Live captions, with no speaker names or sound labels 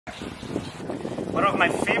One of my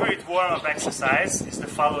favorite warm-up exercise is the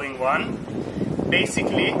following one.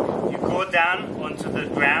 Basically, you go down onto the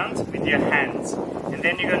ground with your hands, and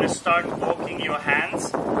then you're going to start walking your hands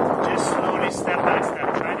just slowly, step by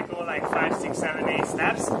step. Try to go like 5, 6, 7, 8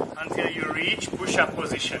 steps until you reach push-up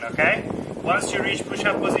position, okay? Once you reach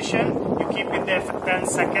push-up position, you keep it there for 10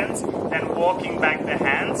 seconds, then walking back the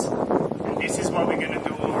hands. And this is what we're going to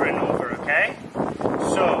do over and over, okay?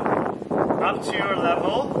 So, up to your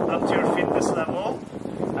level, up to your fitness level.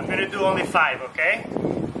 I'm going to do only 5, okay?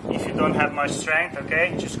 If you don't have much strength,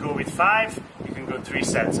 okay, just go with 5. You can go 3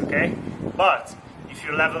 sets, okay? But if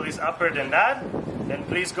your level is upper than that, then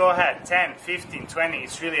please go ahead. 10, 15, 20,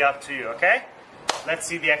 it's really up to you, okay? Let's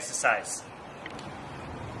see the exercise.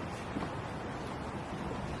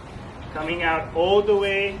 Coming out all the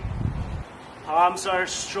way. Arms are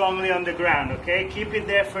strongly on the ground, okay? Keep it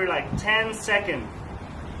there for like 10 seconds.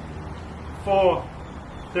 4,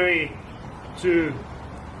 3, 2,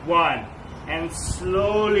 1. And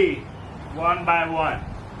slowly, one by one,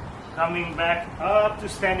 coming back up to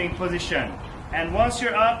standing position. And once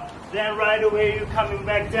you're up, then right away you're coming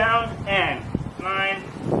back down. And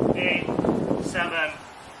 9, 8, 7,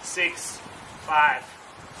 6, 5,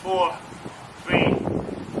 4, 3,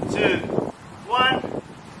 2, 1.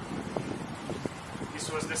 This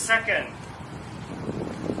was the second.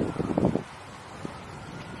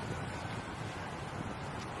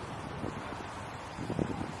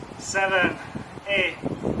 Seven, 8,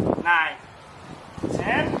 9,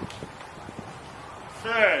 10.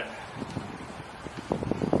 Third.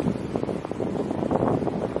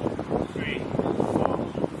 3, 4,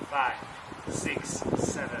 5, 6,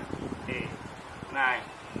 7, 8, 9,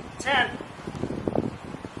 10.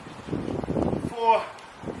 4.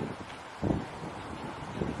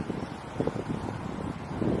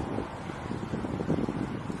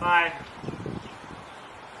 5.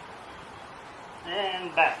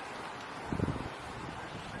 And back.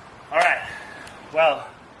 Alright, well,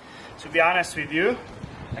 to be honest with you,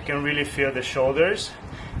 I can really feel the shoulders,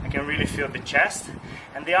 I can really feel the chest,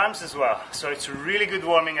 and the arms as well. So it's a really good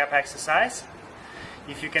warming up exercise.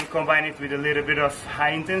 If you can combine it with a little bit of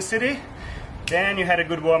high intensity, then you had a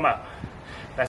good warm up.